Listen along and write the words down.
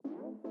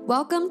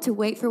Welcome to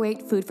Wait for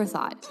Wait Food for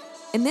Thought.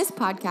 In this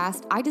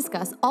podcast, I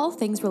discuss all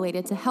things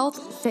related to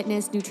health,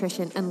 fitness,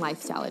 nutrition, and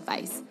lifestyle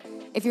advice.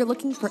 If you're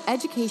looking for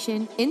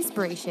education,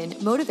 inspiration,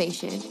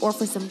 motivation, or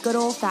for some good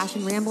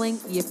old-fashioned rambling,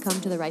 you've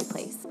come to the right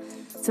place.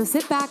 So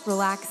sit back,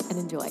 relax, and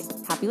enjoy.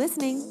 Happy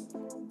listening.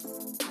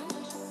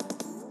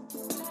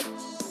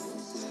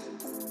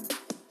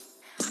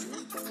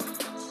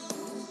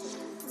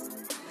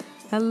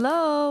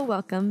 Hello,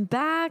 welcome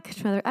back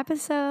to another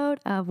episode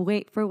of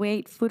Wait for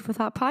Wait Food for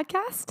Thought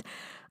podcast.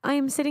 I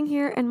am sitting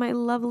here in my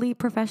lovely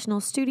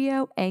professional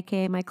studio,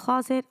 aka my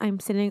closet.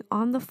 I'm sitting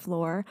on the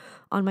floor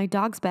on my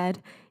dog's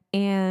bed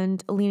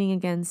and leaning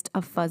against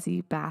a fuzzy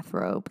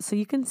bathrobe. So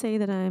you can say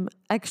that I'm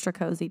extra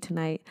cozy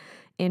tonight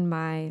in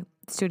my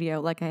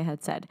studio, like I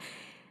had said.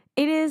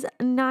 It is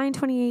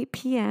 9:28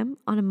 p.m.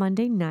 on a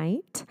Monday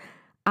night.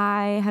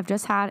 I have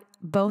just had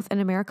both an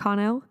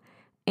Americano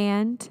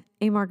and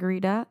a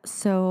margarita,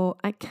 so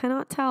I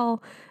cannot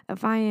tell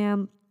if I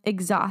am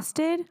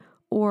exhausted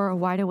or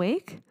wide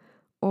awake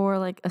or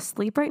like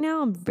asleep right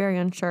now. I'm very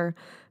unsure,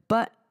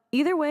 but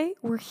either way,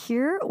 we're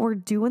here, we're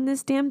doing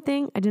this damn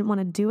thing. I didn't want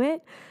to do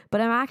it,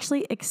 but I'm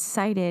actually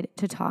excited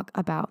to talk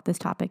about this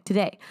topic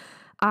today.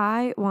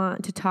 I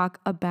want to talk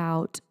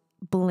about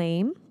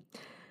blame,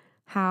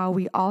 how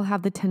we all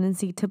have the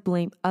tendency to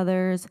blame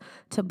others,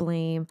 to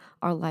blame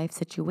our life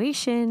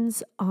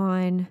situations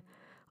on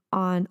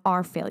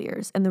our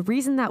failures. And the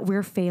reason that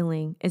we're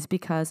failing is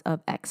because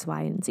of X,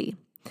 Y, and Z.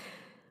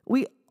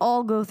 We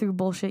all go through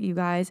bullshit, you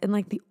guys. And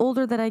like the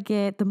older that I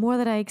get, the more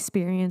that I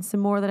experience, the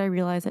more that I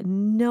realize that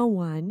no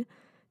one,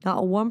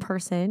 not one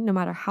person, no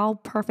matter how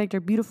perfect or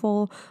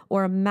beautiful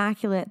or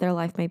immaculate their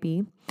life may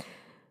be,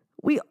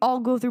 we all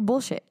go through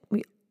bullshit.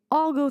 We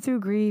all go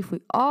through grief.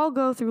 We all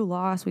go through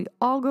loss. We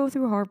all go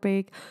through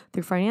heartbreak,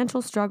 through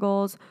financial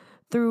struggles,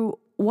 through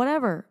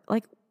whatever.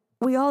 Like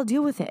we all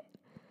deal with it.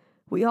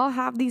 We all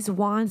have these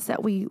wants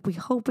that we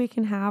hope we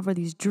can have, or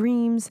these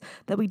dreams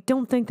that we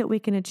don't think that we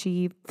can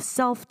achieve,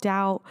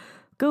 self-doubt,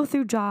 go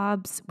through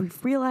jobs. We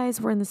realize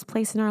we're in this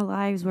place in our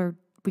lives where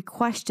we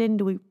question,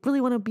 do we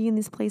really want to be in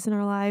this place in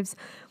our lives?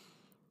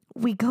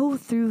 We go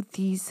through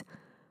these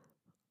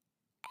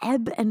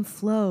ebb and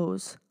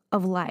flows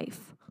of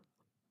life,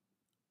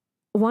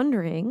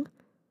 wondering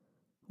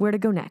where to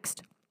go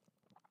next.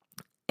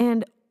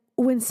 And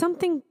when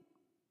something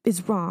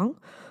is wrong,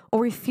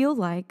 or we feel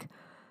like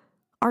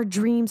our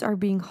dreams are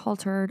being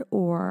halted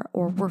or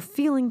we're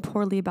feeling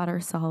poorly about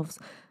ourselves,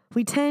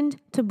 we tend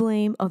to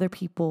blame other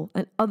people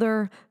and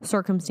other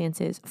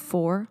circumstances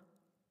for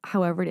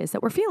however it is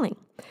that we're feeling.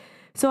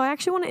 So I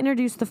actually want to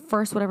introduce the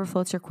first whatever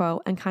floats your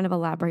quote and kind of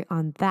elaborate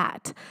on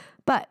that.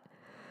 But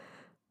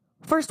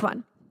first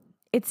one,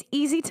 it's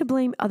easy to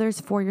blame others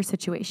for your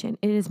situation.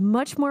 It is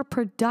much more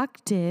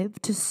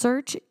productive to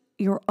search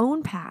your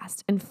own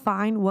past and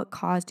find what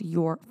caused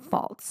your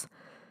faults.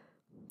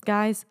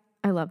 Guys,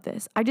 I love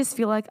this. I just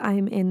feel like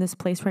I'm in this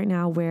place right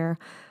now where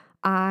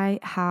I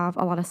have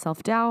a lot of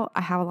self-doubt.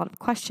 I have a lot of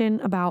question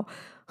about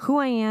who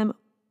I am.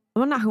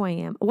 Well, not who I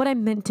am. What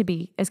I'm meant to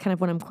be is kind of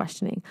what I'm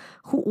questioning.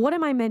 What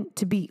am I meant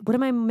to be? What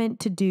am I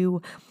meant to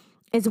do?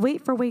 Is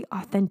Wait for Wait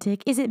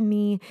authentic? Is it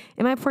me?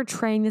 Am I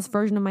portraying this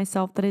version of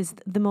myself that is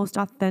the most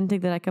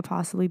authentic that I could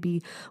possibly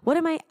be? What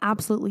am I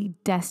absolutely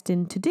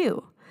destined to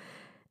do?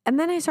 And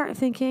then I start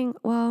thinking,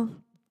 well,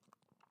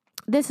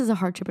 this is a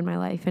hardship in my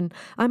life and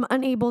I'm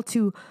unable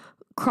to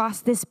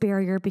cross this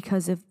barrier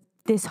because of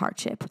this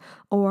hardship,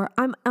 or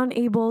I'm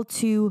unable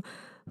to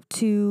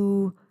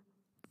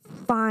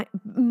buy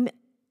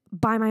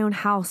my own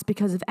house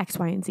because of X,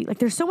 Y, and Z. Like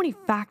there's so many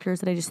factors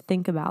that I just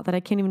think about that I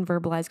can't even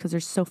verbalize because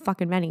there's so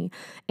fucking many.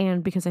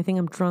 And because I think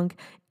I'm drunk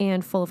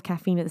and full of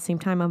caffeine at the same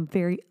time, I'm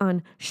very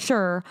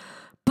unsure.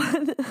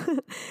 But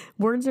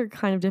words are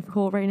kind of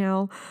difficult right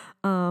now.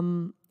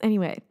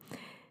 Anyway,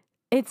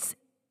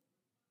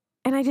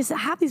 and I just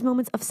have these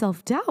moments of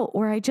self-doubt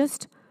where I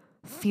just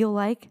feel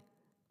like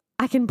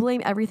I can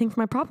blame everything for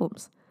my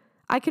problems.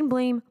 I can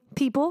blame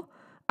people.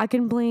 I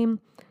can blame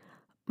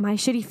my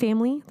shitty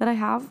family that I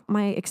have,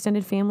 my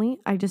extended family.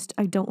 I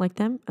don't like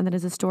them. And that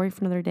is a story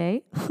for another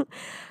day.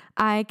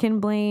 I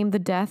can blame the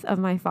death of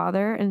my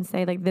father and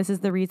say like, this is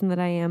the reason that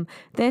I am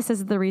this. This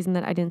is the reason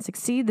that I didn't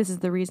succeed. This is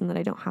the reason that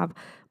I don't have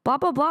blah,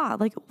 blah, blah.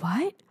 Like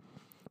what?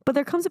 But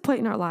there comes a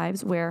point in our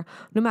lives where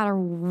no matter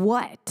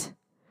what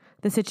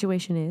the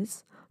situation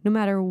is, no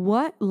matter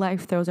what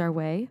life throws our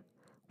way,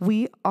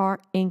 we are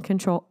in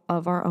control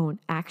of our own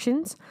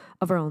actions,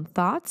 of our own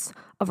thoughts,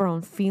 of our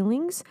own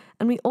feelings,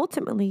 and we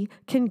ultimately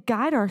can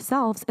guide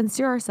ourselves and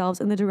steer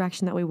ourselves in the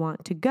direction that we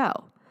want to go.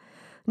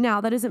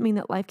 Now, that doesn't mean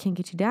that life can't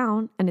get you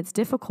down and it's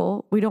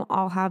difficult. We don't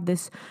all have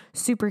this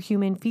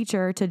superhuman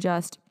feature to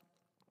just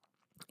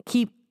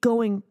keep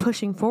going,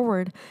 pushing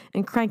forward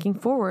and cranking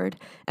forward.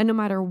 And no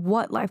matter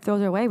what life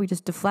throws our way, we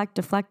just deflect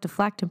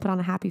and put on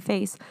a happy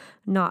face.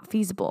 Not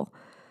feasible.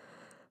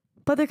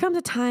 But there comes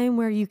a time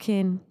where you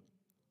can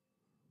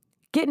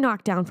get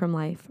knocked down from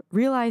life,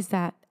 realize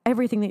that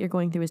everything that you're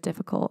going through is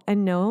difficult,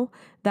 and know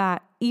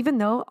that even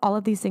though all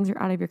of these things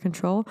are out of your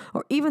control,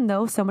 or even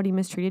though somebody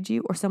mistreated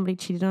you, or somebody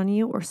cheated on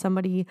you, or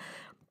somebody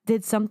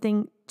did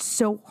something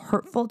so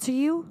hurtful to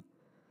you,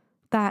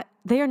 that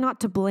they are not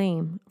to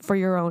blame for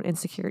your own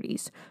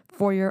insecurities,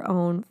 for your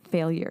own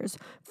failures,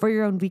 for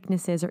your own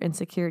weaknesses or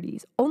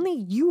insecurities. Only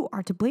you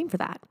are to blame for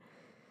that.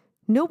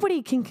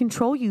 Nobody can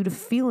control you to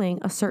feeling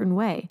a certain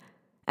way.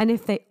 And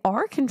if they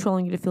are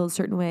controlling you to feel a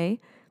certain way,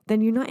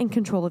 then you're not in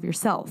control of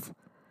yourself.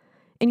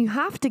 And you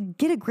have to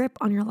get a grip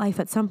on your life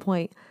at some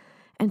point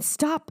and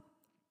stop.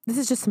 This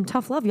is just some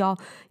tough love, y'all.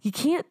 You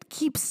can't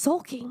keep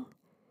sulking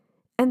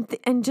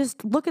and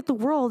just look at the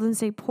world and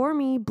say, poor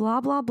me,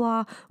 blah, blah,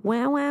 blah,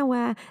 wah, wah,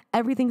 wah.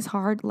 Everything's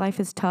hard, life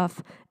is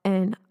tough,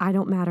 and I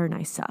don't matter and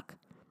I suck.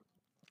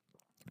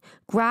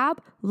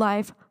 Grab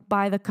life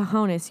by the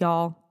cojones,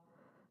 y'all,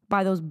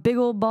 by those big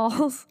old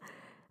balls,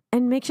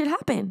 and make shit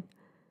happen.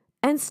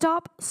 And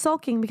stop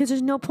sulking, because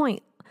there's no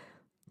point.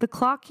 The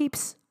clock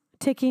keeps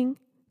ticking,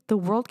 the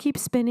world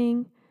keeps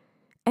spinning,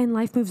 and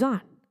life moves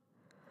on.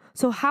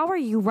 So how are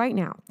you right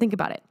now? Think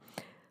about it.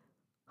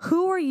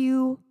 Who are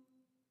you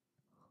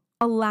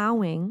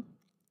allowing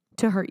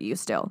to hurt you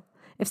still?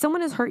 If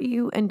someone has hurt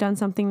you and done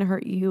something to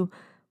hurt you,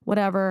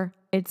 whatever,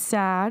 it's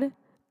sad,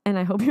 and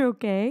I hope you're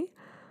okay,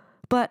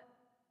 but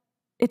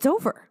it's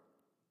over.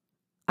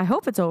 I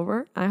hope it's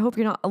over. I hope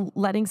you're not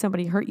letting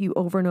somebody hurt you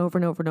over and over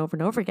and over and over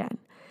and over again.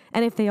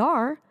 And if they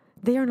are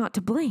not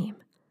to blame.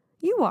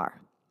 You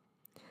are.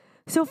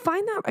 So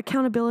find that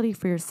accountability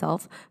for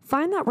yourself.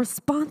 Find that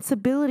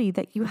responsibility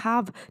that you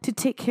have to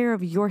take care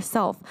of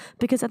yourself.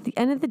 Because at the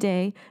end of the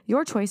day,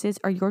 your choices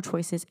are your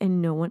choices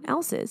and no one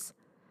else's.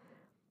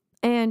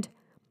 And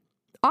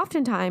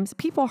oftentimes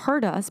people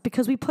hurt us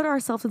because we put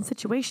ourselves in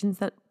situations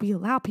that we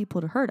allow people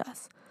to hurt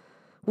us.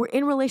 We're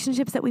in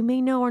relationships that we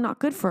may know are not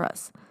good for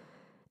us.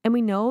 And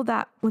we know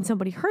that when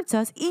somebody hurts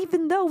us,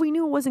 even though we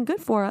knew it wasn't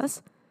good for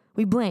us,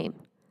 we blame.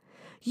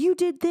 You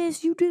did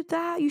this, you did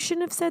that, you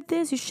shouldn't have said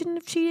this, you shouldn't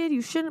have cheated,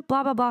 you shouldn't,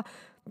 blah, blah, blah.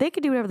 They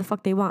can do whatever the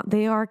fuck they want.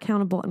 They are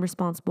accountable and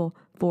responsible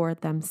for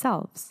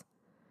themselves.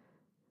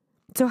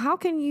 So how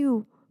can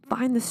you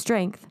find the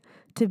strength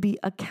to be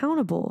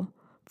accountable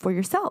for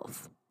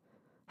yourself?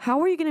 How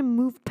are you going to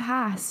move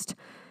past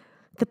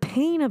the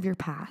pain of your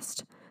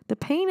past, the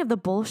pain of the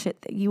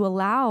bullshit that you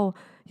allow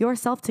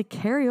yourself to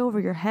carry over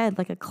your head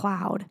like a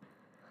cloud?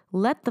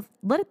 Let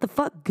it the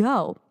fuck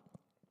go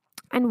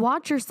and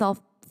watch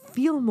yourself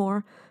feel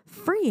more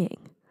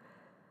freeing.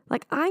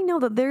 Like, I know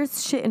that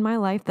there's shit in my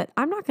life that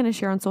I'm not going to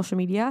share on social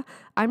media.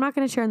 I'm not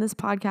going to share on this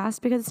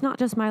podcast because it's not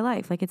just my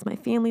life. Like, it's my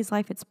family's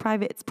life. It's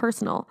private. It's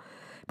personal.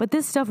 But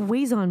this stuff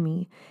weighs on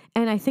me.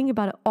 And I think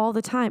about it all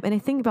the time. And I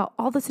think about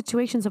all the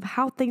situations of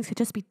how things could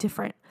just be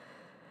different.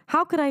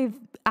 How could I have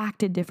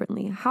acted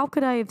differently? How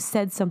could I have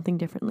said something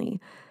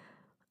differently?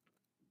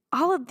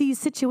 All of these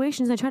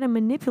situations I try to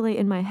manipulate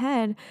in my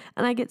head,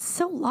 and I get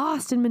so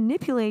lost in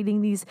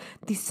manipulating these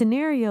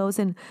scenarios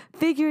and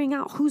figuring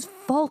out whose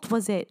fault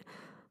was it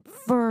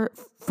for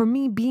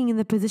me being in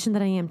the position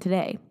that I am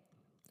today.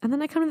 And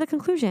then I come to the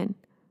conclusion,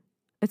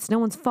 it's no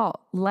one's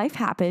fault. Life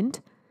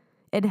happened.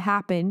 It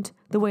happened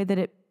the way that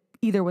it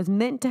either was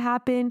meant to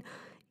happen,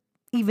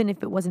 even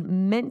if it wasn't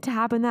meant to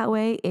happen that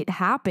way, it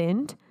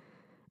happened.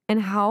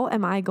 And how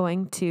am I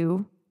going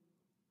to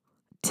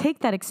take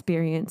that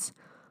experience,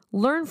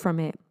 learn from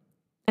it,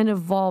 and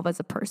evolve as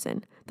a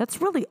person?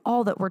 That's really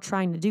all that we're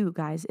trying to do,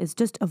 guys, is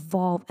just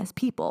evolve as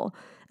people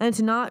and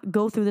to not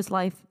go through this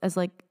life as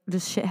like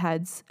just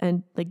shitheads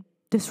and like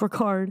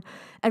disregard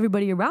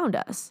everybody around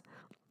us.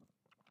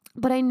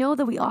 But I know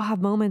that we all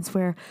have moments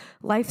where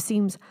life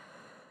seems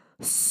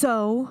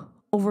so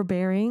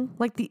overbearing.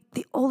 Like the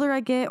older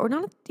I get, or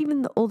not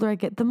even the older I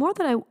get, the more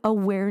that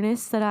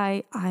awareness that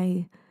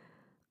I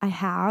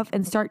have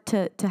and start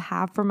to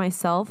have for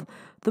myself,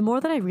 the more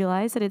that I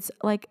realize that it's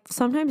like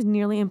sometimes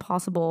nearly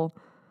impossible.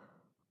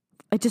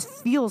 It just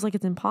feels like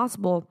it's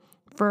impossible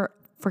for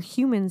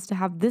humans to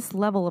have this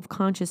level of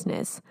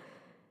consciousness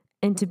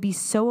and to be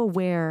so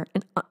aware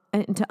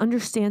and to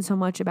understand so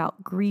much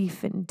about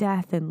grief and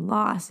death and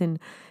loss and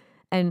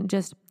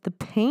just the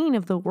pain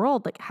of the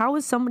world. Like, how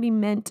is somebody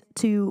meant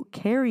to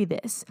carry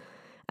this?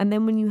 And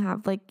then when you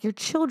have like your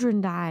children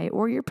die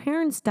or your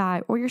parents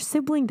die or your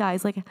sibling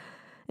dies, like,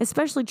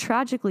 especially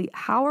tragically,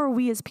 how are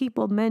we as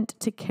people meant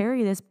to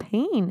carry this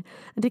pain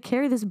and to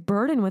carry this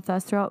burden with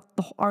us throughout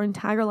our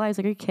entire lives?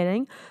 Like, are you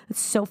kidding? It's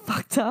so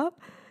fucked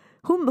up.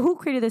 Who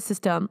created this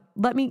system?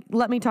 Let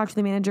me talk to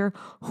the manager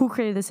who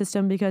created this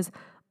system, because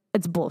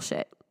it's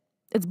bullshit.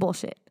 It's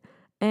bullshit.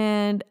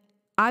 And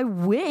I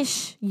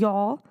wish,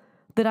 y'all,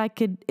 that I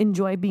could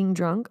enjoy being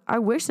drunk. I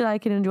wish that I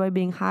could enjoy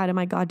being high out of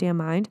my goddamn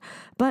mind.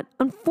 But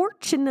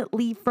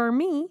unfortunately for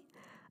me,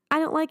 I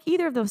don't like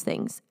either of those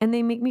things, and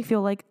they make me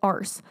feel like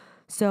arse.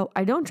 So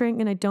I don't drink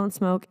and I don't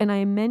smoke, and I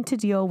am meant to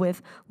deal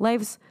with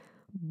life's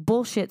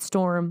bullshit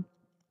storm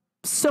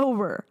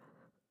sober.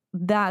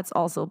 That's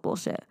also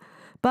bullshit.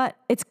 But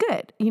it's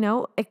good, you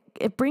know?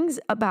 It brings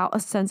about a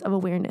sense of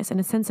awareness and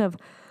a sense of,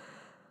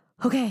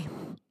 okay,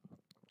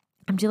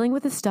 I'm dealing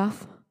with this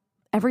stuff.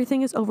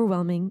 Everything is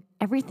overwhelming.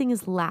 Everything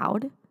is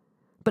loud.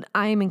 but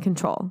I am in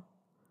control.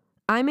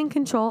 I'm in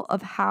control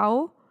of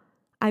how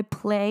I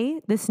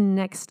play this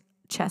next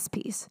chess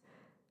piece.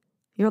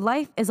 Your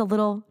life is a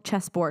little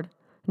chessboard.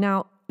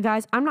 Now,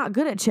 guys, I'm not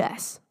good at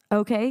chess,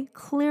 okay?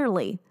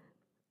 Clearly,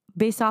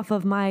 based off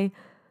of my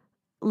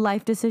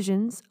life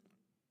decisions,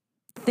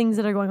 things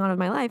that are going on in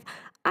my life,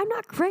 I'm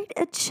not great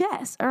at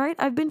chess, all right?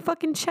 I've been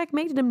fucking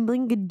checkmated a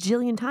million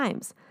gajillion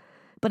times,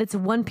 but it's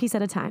one piece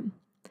at a time.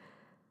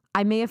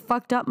 I may have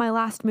fucked up my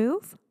last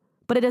move,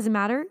 but it doesn't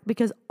matter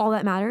because all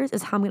that matters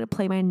is how I'm going to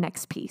play my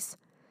next piece.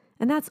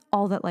 And that's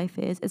all that life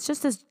is. It's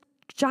just this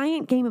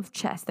giant game of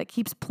chess that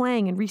keeps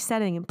playing and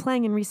resetting and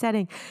playing and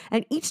resetting.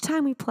 And each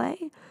time we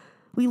play,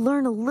 we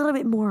learn a little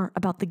bit more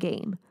about the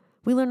game.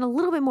 We learn a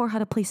little bit more how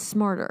to play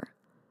smarter.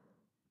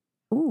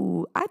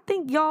 Ooh, I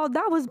think, y'all,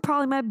 that was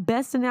probably my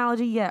best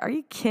analogy yet. Are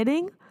you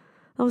kidding?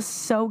 That was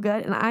so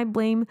good. And I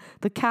blame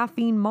the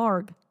caffeine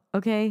marg,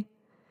 okay?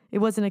 It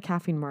wasn't a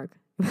caffeine marg.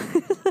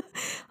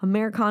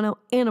 Americano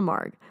and a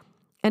marg.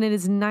 And it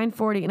is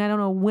 9:40 and I don't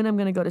know when I'm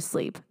going to go to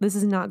sleep. This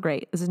is not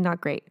great.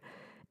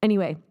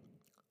 Anyway,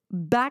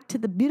 back to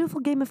the beautiful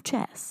game of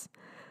chess.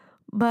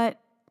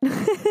 But,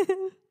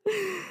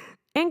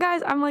 and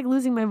guys, I'm like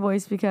losing my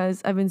voice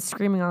because I've been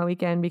screaming all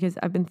weekend because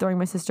I've been throwing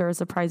my sister a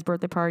surprise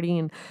birthday party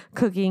and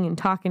cooking and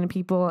talking to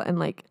people. And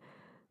like,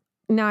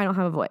 now I don't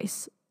have a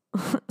voice.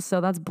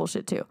 So that's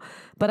bullshit too.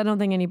 But I don't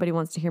think anybody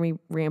wants to hear me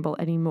ramble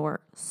anymore.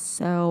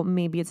 So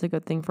maybe it's a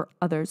good thing for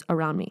others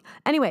around me.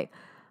 Anyway,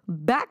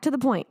 back to the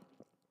point.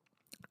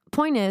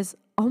 Point is,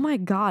 oh my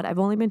God, I've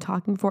only been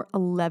talking for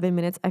 11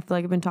 minutes. I feel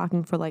like I've been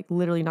talking for like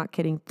literally not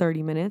kidding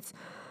 30 minutes.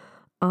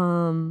 I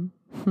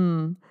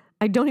don't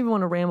even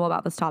want to ramble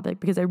about this topic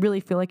because I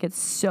really feel like it's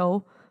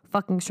so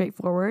fucking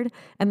straightforward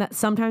and that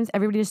sometimes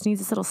everybody just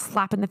needs this little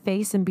slap in the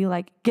face and be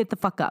like, get the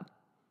fuck up.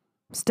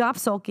 Stop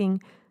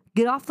sulking.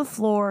 Get off the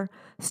floor.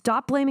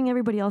 Stop blaming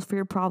everybody else for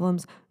your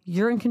problems.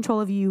 You're in control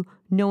of you.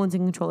 No one's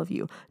in control of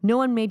you. No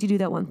one made you do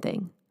that one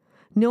thing.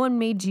 No one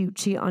made you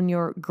cheat on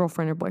your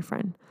girlfriend or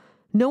boyfriend.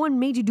 No one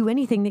made you do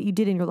anything that you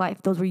did in your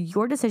life. Those were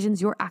your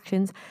decisions, your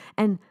actions,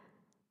 and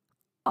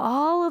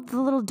all of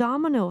the little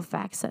domino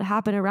effects that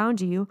happen around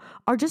you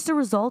are just a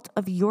result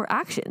of your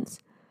actions.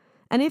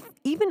 And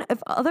even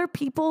if other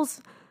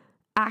people's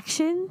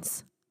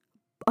actions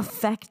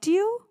affect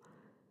you,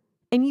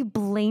 and you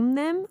blame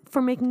them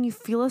for making you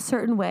feel a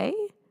certain way,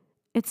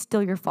 it's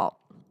still your fault.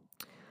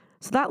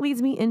 So that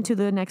leads me into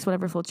the next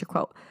whatever floats your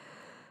quote.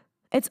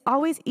 It's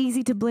always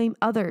easy to blame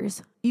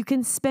others. You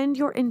can spend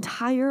your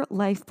entire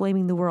life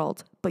blaming the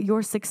world, but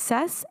your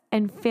success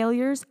and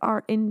failures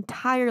are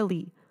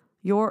entirely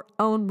your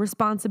own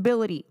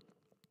responsibility.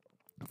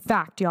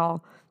 Fact,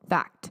 y'all.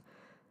 Fact.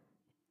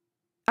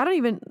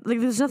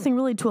 There's nothing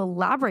really to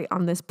elaborate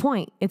on this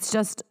point. It's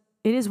just,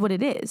 it is what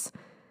it is.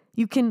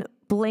 You can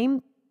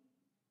blame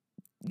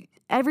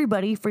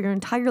everybody for your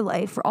entire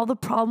life, for all the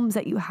problems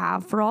that you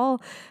have, for all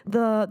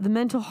the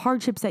mental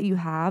hardships that you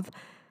have,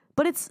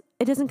 but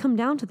it doesn't come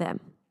down to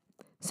them.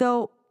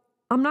 So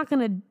I'm not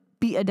going to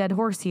beat a dead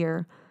horse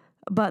here,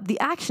 but the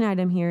action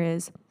item here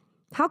is,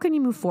 how can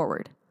you move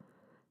forward?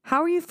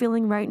 How are you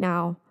feeling right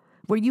now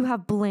where you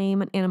have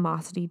blame and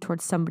animosity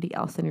towards somebody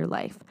else in your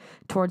life,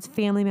 towards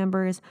family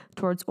members,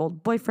 towards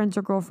old boyfriends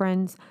or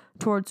girlfriends,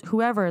 towards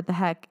whoever the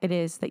heck it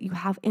is that you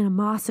have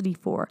animosity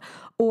for,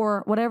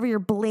 or whatever you're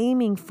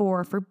blaming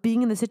for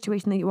being in the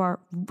situation that you are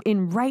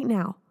in right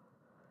now?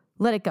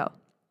 Let it go.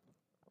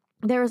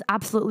 There is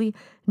absolutely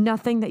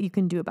nothing that you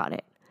can do about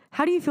it.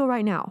 How do you feel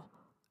right now?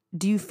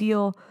 Do you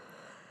feel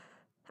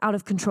out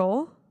of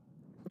control?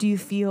 Do you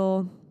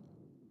feel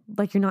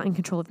like you're not in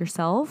control of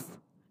yourself?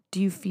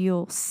 Do you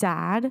feel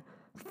sad,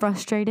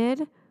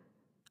 frustrated?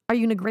 Are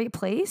you in a great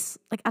place?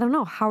 Like, I don't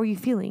know. How are you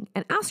feeling?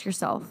 And ask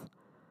yourself,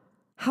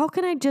 how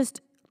can I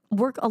just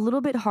work a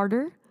little bit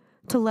harder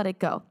to let it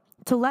go?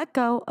 To let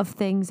go of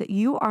things that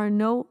you are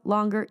no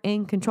longer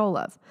in control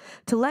of.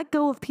 To let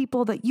go of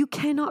people that you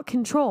cannot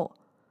control.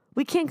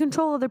 We can't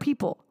control other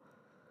people.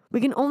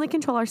 We can only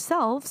control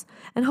ourselves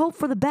and hope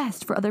for the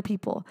best for other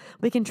people.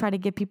 We can try to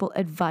give people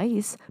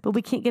advice, but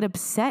we can't get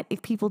upset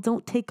if people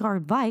don't take our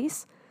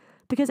advice.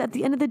 Because at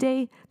the end of the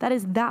day, that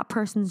is that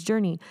person's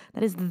journey.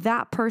 That is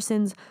that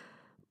person's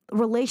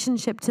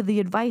relationship to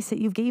the advice that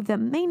you gave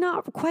them may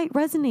not quite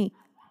resonate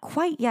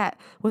quite yet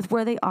with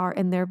where they are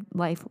in their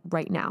life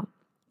right now.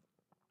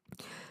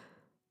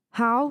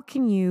 How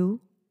can you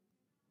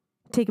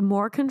take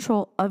more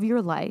control of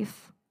your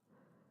life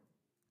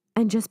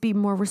and just be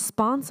more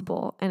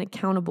responsible and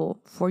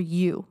accountable for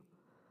you?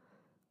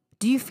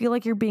 Do you feel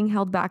like you're being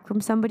held back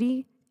from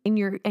somebody and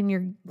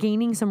you're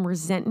gaining some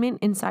resentment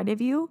inside of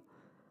you?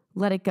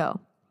 Let it go.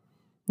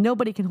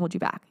 Nobody can hold you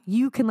back.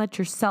 You can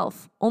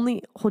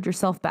only hold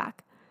yourself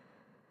back.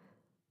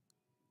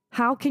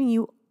 How can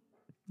you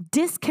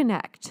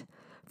disconnect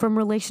from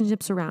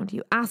relationships around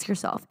you? Ask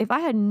yourself, if I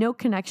had no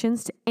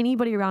connections to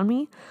anybody around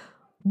me,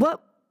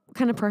 what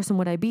kind of person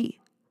would I be?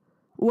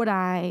 Would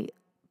I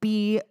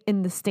be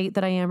in the state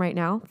that I am right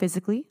now,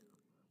 physically?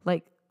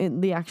 Like in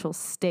the actual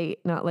state,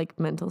 not like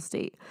mental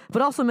state,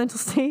 but also mental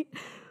state.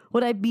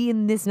 Would I be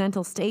in this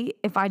mental state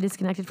if I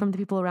disconnected from the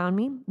people around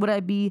me? Would I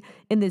be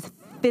in this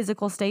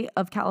physical state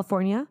of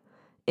California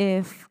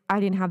if I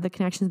didn't have the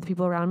connections with the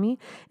people around me?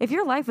 If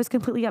your life was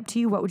completely up to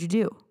you, what would you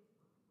do?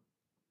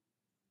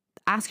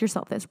 Ask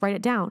yourself this, write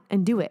it down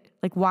and do it.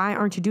 Like, why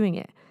aren't you doing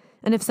it?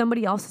 And if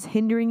somebody else is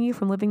hindering you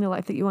from living the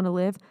life that you want to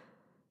live,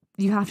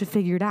 you have to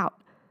figure it out.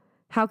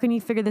 How can you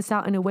figure this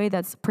out in a way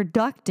that's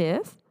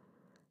productive,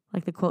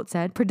 like the quote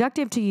said,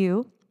 productive to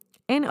you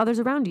and others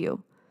around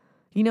you?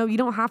 You know, you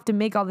don't have to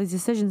make all these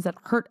decisions that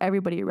hurt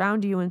everybody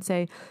around you and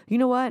say, you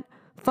know what?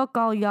 Fuck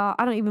all y'all.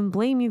 I don't even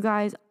blame you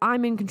guys.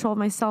 I'm in control of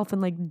myself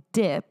and like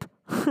dip.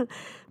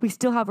 We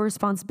still have a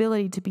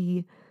responsibility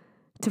to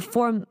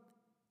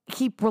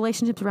keep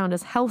relationships around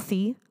us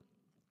healthy.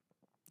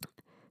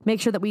 Make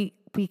sure that we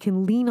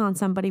can lean on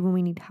somebody when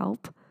we need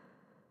help.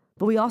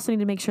 But we also need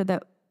to make sure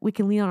that we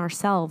can lean on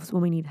ourselves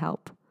when we need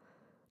help.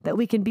 That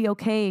we can be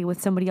okay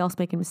with somebody else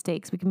making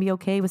mistakes. We can be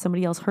okay with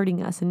somebody else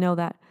hurting us and know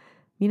that,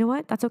 you know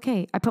what? That's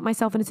okay. I put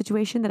myself in a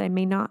situation that I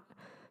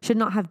should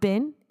not have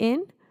been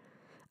in.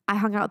 I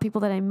hung out with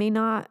people that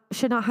I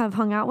should not have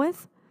hung out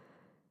with,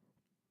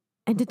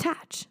 and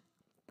detach.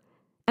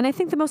 And I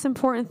think the most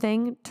important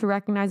thing to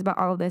recognize about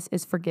all of this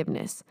is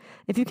forgiveness.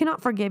 If you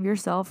cannot forgive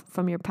yourself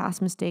from your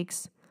past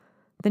mistakes,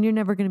 then you're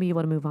never going to be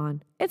able to move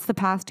on. It's the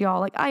past,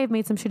 y'all. Like, I have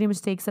made some shitty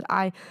mistakes that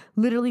I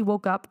literally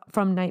woke up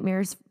from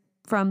nightmares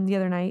from the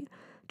other night,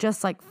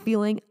 just like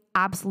feeling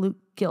absolute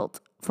guilt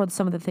for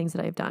some of the things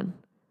that I've done.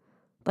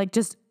 Like,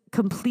 just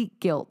complete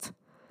guilt.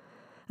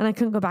 And I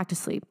couldn't go back to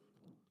sleep.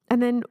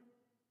 And then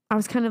I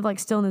was kind of like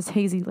still in this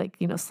hazy, like,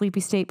 sleepy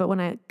state. But when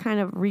I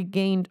kind of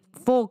regained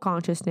full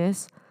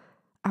consciousness,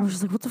 I was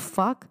just like, what the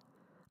fuck?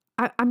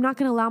 I'm not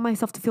going to allow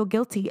myself to feel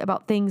guilty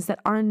about things that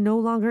are no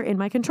longer in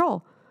my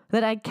control,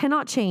 that I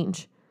cannot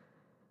change.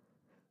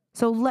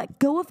 So let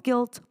go of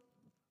guilt,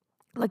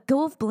 let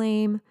go of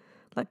blame,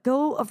 let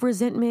go of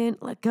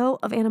resentment, let go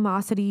of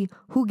animosity.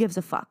 Who gives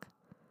a fuck?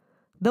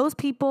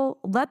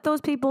 Let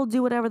those people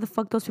do whatever the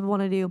fuck those people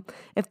want to do.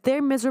 If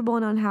they're miserable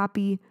and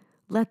unhappy,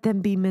 let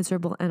them be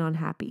miserable and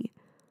unhappy.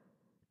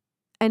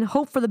 And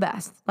hope for the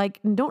best. Like,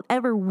 don't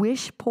ever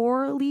wish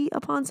poorly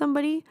upon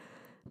somebody,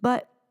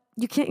 but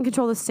you can't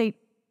control the state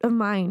of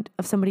mind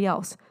of somebody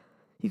else.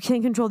 You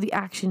can't control the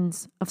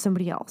actions of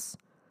somebody else.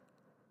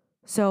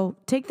 So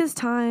take this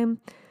time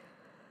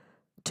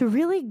to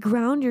really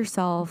ground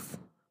yourself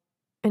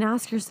and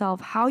ask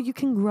yourself how you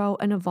can grow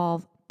and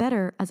evolve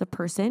better as a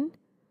person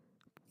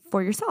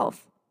for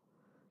yourself.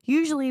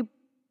 Usually,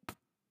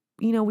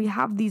 we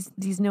have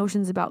these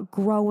notions about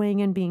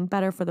growing and being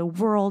better for the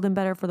world and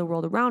better for the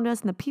world around us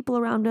and the people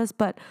around us.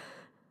 But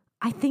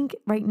I think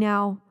right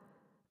now,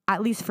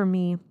 at least for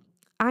me,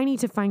 I need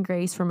to find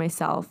grace for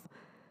myself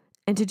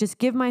and to just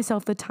give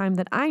myself the time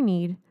that I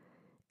need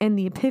and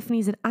the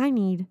epiphanies that I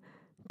need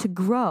to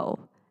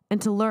grow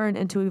and to learn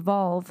and to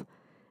evolve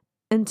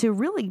and to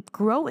really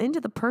grow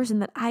into the person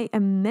that I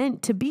am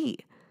meant to be.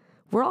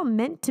 We're all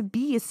meant to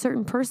be a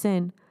certain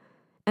person.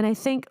 And I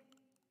think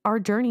our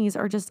journeys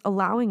are just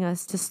allowing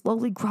us to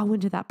slowly grow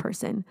into that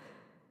person.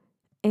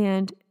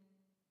 And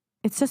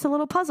it's just a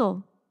little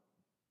puzzle.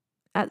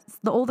 As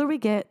the older we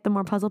get, the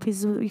more puzzle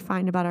pieces we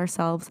find about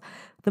ourselves,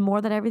 the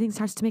more that everything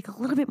starts to make a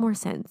little bit more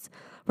sense.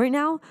 Right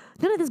now,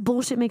 none of this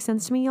bullshit makes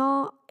sense to me,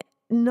 y'all.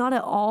 Not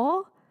at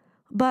all.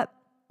 But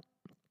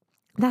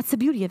that's the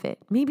beauty of it.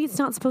 Maybe it's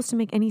not supposed to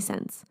make any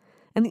sense.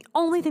 And the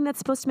only thing that's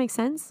supposed to make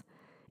sense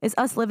is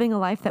us living a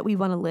life that we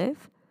want to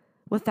live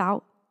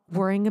without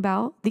worrying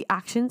about the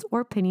actions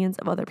or opinions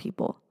of other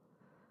people.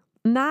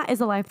 And that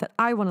is a life that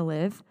I want to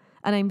live.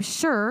 And I'm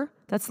sure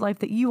that's the life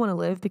that you want to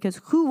live, because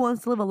who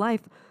wants to live a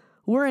life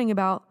worrying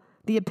about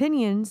the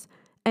opinions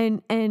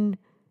and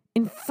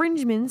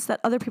infringements that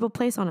other people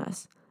place on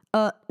us?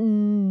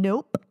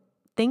 Nope.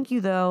 Thank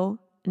you, though.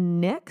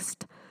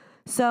 Next.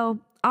 So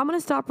I'm going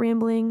to stop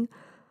rambling.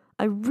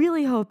 I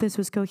really hope this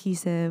was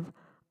cohesive.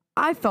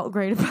 I felt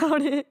great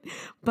about it,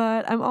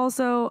 but I'm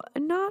also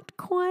not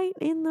quite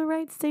in the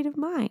right state of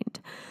mind.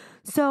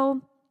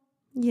 So,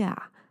 yeah.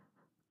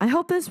 I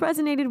hope this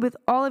resonated with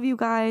all of you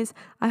guys.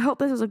 I hope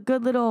this was a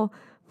good little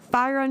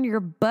fire under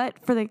your butt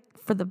for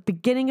the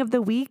beginning of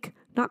the week.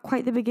 Not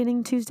quite the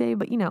beginning Tuesday,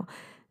 but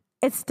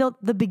it's still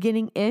the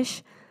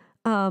beginning-ish.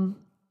 And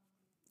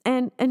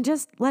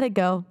just let it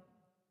go.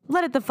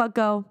 Let it the fuck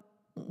go.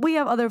 We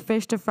have other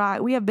fish to fry.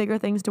 We have bigger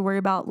things to worry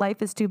about.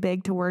 Life is too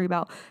big to worry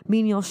about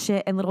menial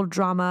shit and little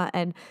drama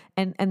and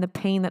the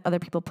pain that other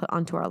people put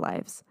onto our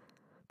lives.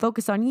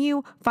 Focus on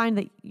you. Find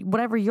that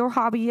whatever your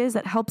hobby is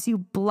that helps you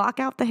block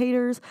out the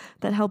haters,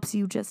 that helps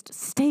you just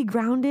stay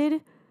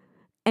grounded,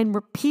 and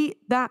repeat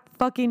that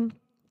fucking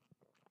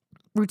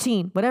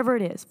routine, whatever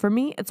it is. For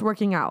me, it's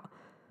working out.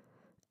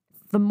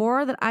 The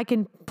more that I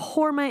can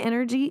pour my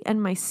energy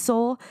and my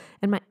soul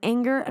and my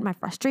anger and my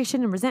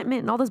frustration and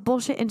resentment and all this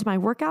bullshit into my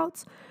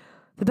workouts,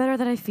 the better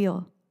that I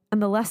feel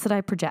and the less that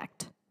I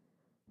project.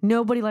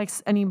 Nobody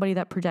likes anybody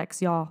that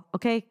projects, y'all.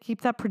 Okay?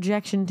 Keep that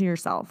projection to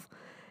yourself.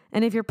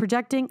 And if you're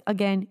projecting,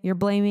 again, you're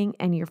blaming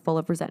and you're full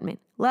of resentment.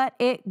 Let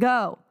it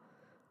go.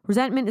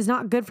 Resentment is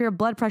not good for your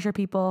blood pressure,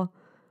 people.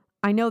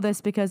 I know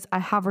this because I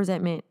have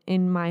resentment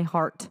in my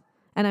heart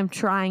and I'm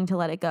trying to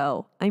let it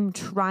go. I'm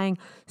trying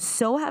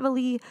so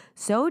heavily,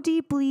 so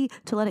deeply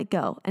to let it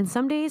go. And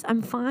some days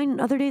I'm fine.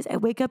 And other days I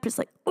wake up just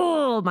like,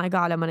 oh my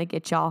God, I'm going to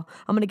get y'all.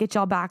 I'm going to get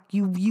y'all back.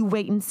 You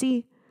wait and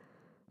see.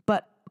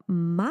 But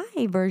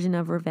my version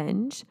of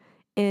revenge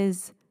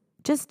is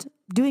just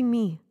doing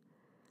me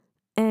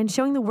and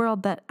showing the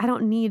world that I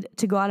don't need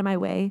to go out of my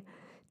way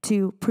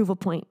to prove a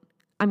point.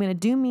 I'm going to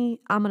do me.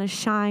 I'm going to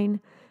shine.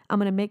 I'm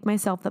going to make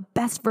myself the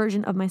best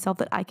version of myself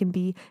that I can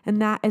be.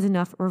 And that is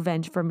enough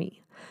revenge for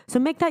me. So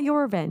make that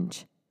your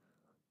revenge.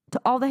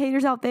 To all the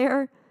haters out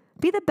there,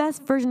 be the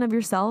best version of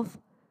yourself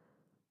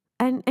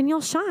and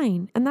you'll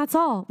shine. And that's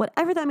all.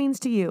 Whatever that means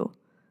to you,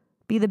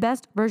 be the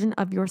best version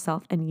of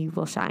yourself and you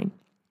will shine.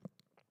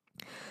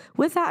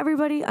 With that,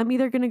 everybody, I'm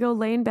either going to go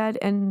lay in bed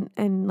and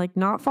like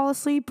not fall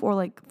asleep or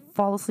like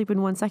fall asleep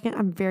in 1 second.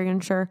 I'm very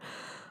unsure.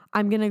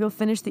 I'm going to go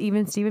finish the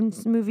Even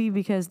Stevens movie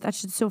because that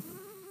shit's so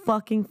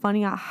fucking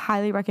funny. I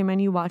highly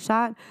recommend you watch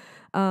that.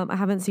 I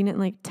haven't seen it in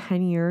like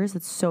 10 years.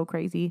 It's so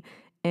crazy.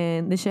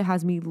 And this shit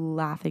has me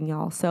laughing,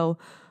 y'all. So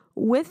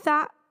with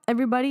that,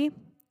 everybody,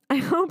 I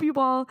hope you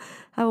all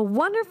have a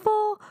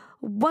wonderful,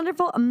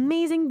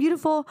 amazing,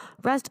 beautiful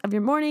rest of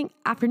your morning,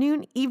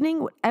 afternoon,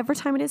 evening, whatever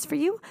time it is for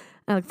you.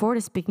 And I look forward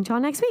to speaking to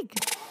y'all next week.